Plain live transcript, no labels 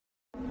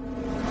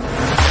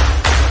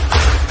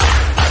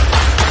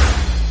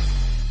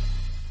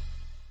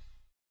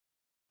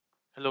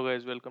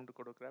guys, welcome to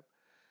CodeCrap.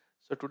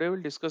 So today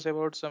we'll discuss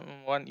about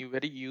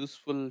very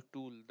useful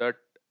tool that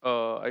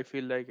I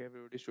feel like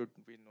everybody should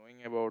be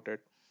knowing about it.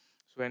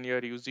 So when you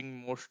are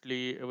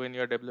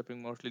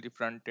developing mostly the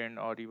front end,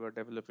 or you are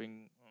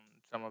developing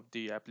some of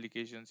the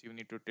applications, you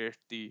need to test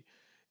the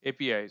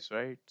APIs,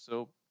 right?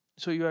 So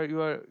you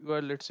are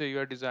let's say you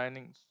are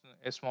designing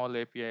a small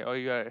API, or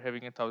you are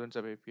having a thousands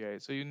of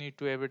APIs. So you need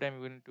to every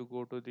time you need to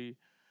go to the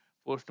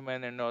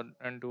postman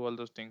and do all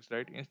those things,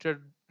 right? Instead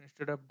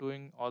of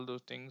doing all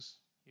those things,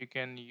 you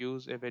can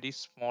use a very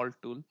small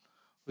tool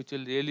which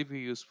will really be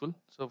useful.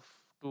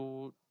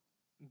 To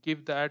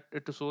give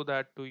that to show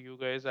that to you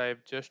guys, I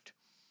have just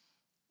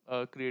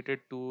created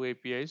two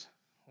APIs.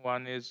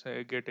 One is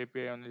a get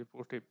API and the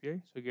post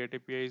API. So get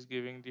API is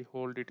giving the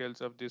whole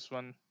details of this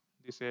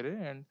array,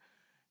 and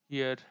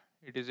here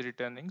it is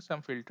returning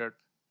some filtered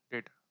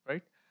data,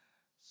 right?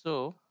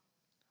 So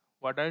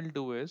what I'll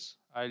do is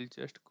I'll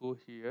just go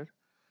here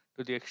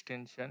to the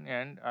extension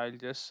and I'll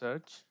just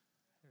search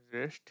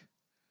REST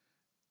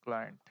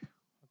client.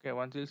 Okay,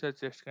 once you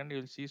search REST client,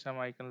 you'll see some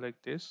icon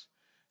like this.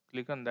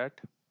 Click on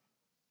that.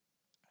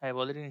 I've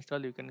already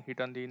installed. You can hit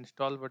on the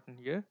install button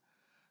here.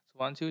 So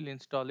once you will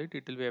install it,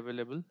 it will be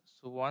available.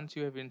 So once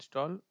you have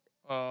installed,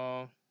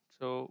 uh,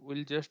 so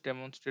we'll just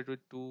demonstrate with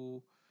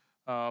two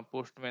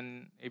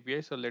Postman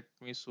API. So let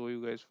me show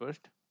you guys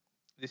first.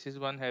 This is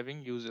one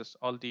having users,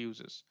 all the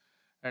users,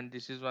 and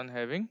this is one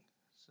having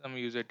some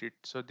user did.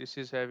 So this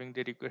is having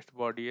the request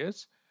body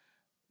as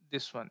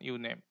this one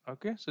uname.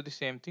 Okay, so the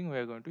same thing we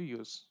are going to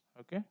use.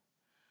 Okay,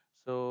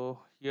 so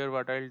here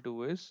what I'll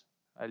do is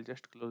I'll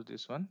just close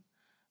this one.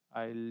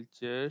 I'll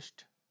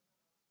just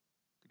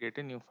create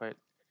a new file,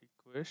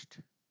 request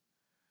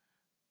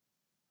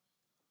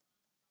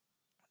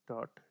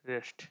dot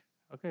rest.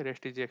 Okay,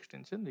 rest is the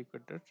extension,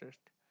 request dot rest.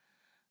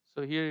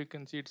 So here you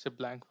can see it's a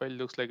blank file,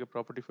 looks like a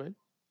property file.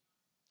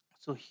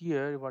 So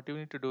here what you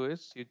need to do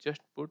is you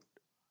just put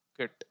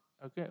get.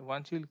 Okay,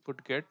 once you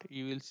put get,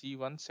 you will see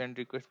one send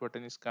request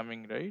button is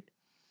coming, right?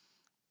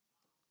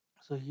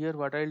 So here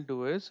what I'll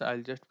do is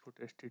I'll just put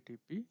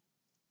http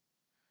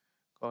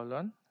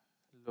colon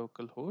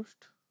localhost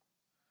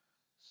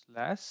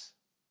slash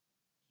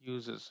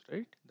users,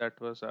 right? That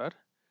was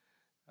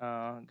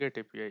our get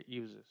API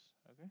users.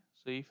 Okay,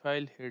 so if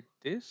I'll hit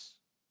this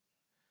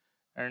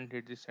and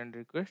hit the send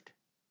request,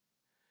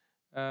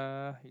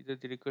 either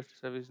the request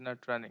service is not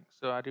running.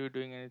 So are you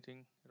doing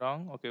anything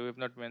wrong? Okay, we have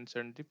not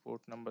mentioned the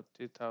port number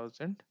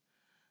 3000.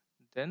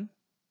 Then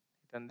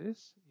hit on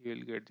this, you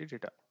will get the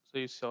data. So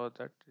you saw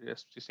that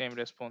yes, the same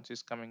response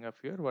is coming up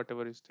here,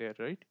 whatever is there,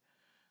 right?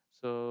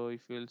 So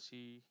if you will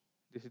see,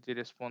 this is the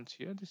response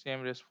here, the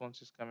same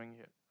response is coming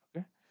here.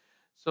 Okay,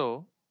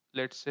 so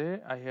let's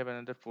say I have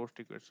another post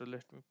request. So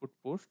let me put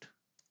post.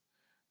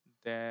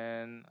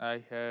 Then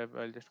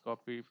I'll just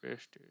copy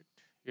paste it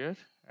here,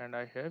 and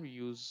I have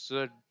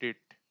user did,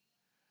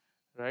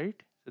 right?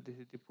 So this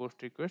is the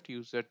post request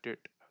user did.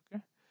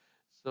 Okay,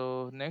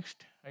 so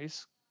next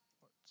is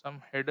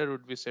some header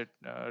would be set,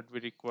 would be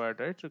required,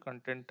 right? So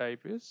content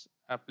type is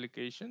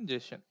application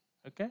JSON.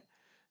 Okay,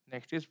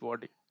 next is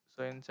body.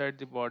 So inside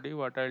the body,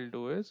 what I'll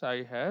do is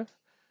I have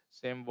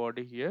same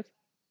body here,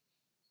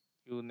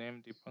 you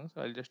name the function.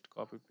 So I'll just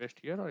copy paste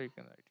here, or you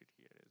can write it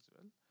here as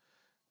well.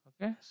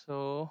 Okay,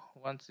 so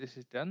once this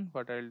is done,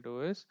 what I'll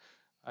do is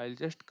I'll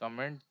just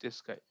comment this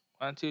guy.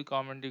 Once you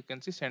comment, you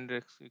can see send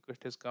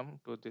request has come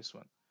to this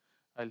one.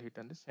 I'll hit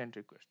on the send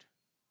request.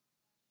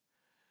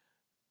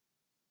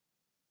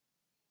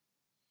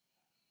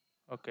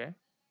 Okay,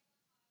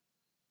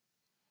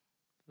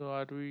 so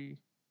are we,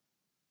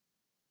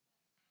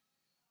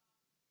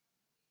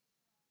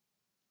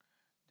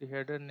 the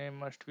header name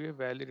must be a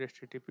valid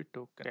HTTP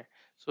token. Okay,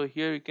 so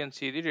here you can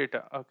see the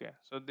data. Okay,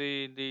 so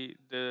the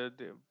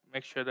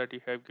make sure that you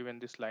have given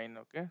this line.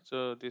 Okay,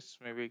 so this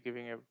may be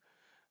giving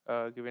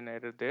a given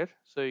error there,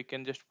 so you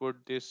can just put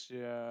this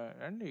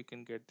and you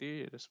can get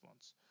the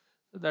response.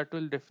 So that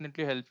will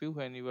definitely help you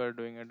when you are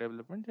doing a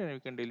development, and you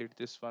can delete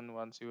this one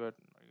once you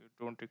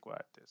don't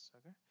require this.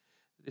 Okay,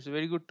 it's a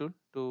very good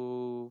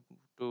tool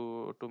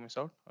to miss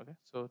out. Okay,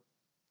 so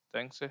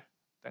thanks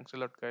thanks a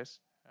lot, guys.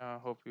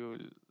 Hope it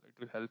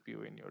will help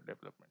you in your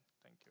development.